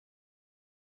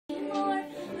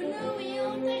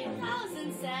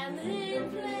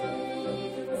silent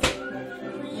place.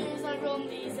 For years I roamed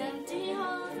these empty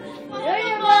halls.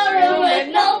 Room with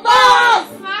no balls!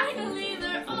 Finally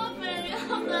they're opening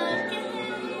up the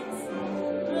gates.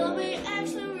 We'll be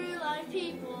actually real life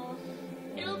people.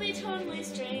 It'll be totally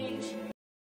strange.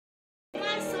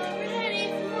 I'm so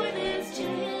ready for this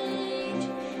change.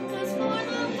 'Cause for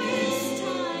the first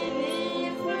time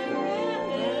in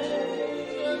forever,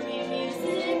 there'll be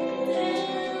music,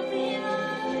 there'll be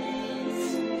lights.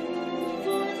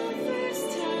 For the first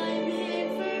time in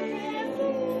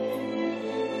forever,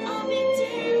 I'll be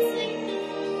dancing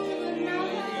through the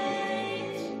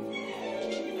night.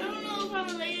 I don't know if I'm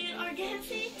related or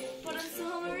Gansy, but I'm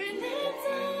somewhere in that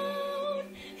zone.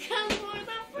 'Cause for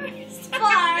the first time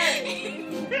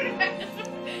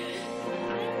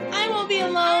I won't be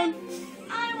alone.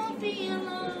 I won't be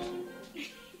alone.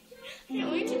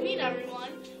 Can't wait to meet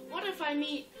everyone. What if I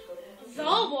meet the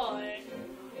boy?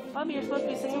 Bobby, you're supposed to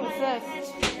be singing with sis.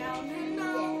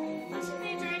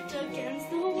 Watching draped against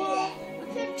the wall, a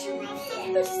picture of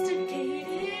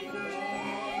sophisticated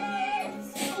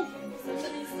grace.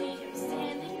 Suddenly see him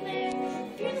standing there,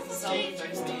 beautiful stranger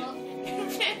still.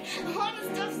 All the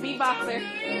stuff Beatboxer.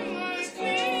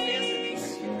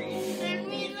 Let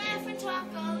me laugh and talk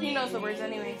all He knows the words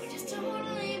anyway. just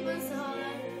totally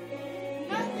bizarre.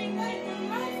 Nothing like the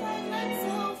life I've led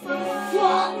so far.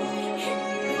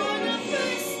 For the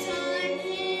first time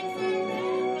in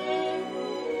forever,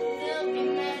 there'll be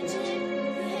magic,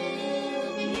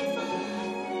 there'll be fun.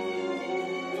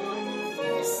 For the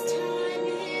first time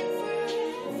in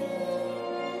forever,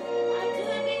 I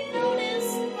could be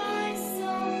noticed by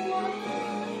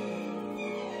someone.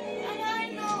 And I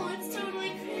know it's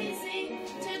totally crazy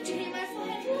to dream I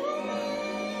find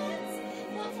romance,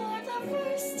 but for the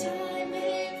first time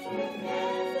in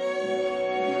forever,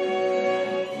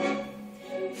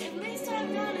 at least I've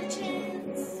got a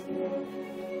chance.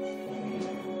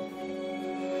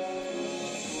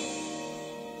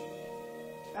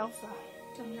 Elsa.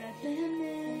 Don't let them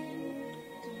in,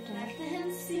 don't let them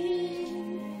see.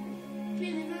 Be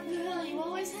the good girl you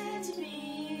always had to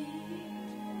be.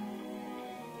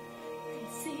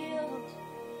 Concealed,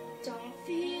 don't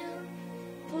feel,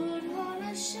 put on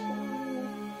a show.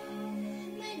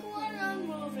 Make one wrong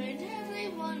move and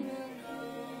everyone will know.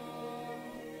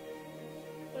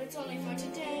 But it's only for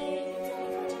today, it's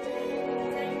only for today.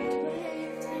 Time to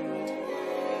wait, time to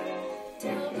wait.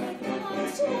 Tell the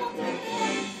dogs to walk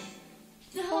ahead.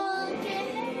 The whole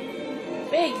game.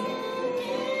 Big.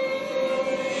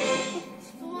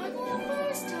 For the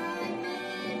first time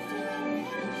in forever.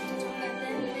 Don't let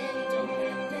them in, don't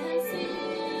let them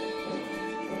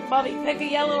see. Bobby, pick a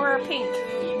yellow or a pink.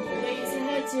 Ways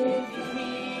ahead to be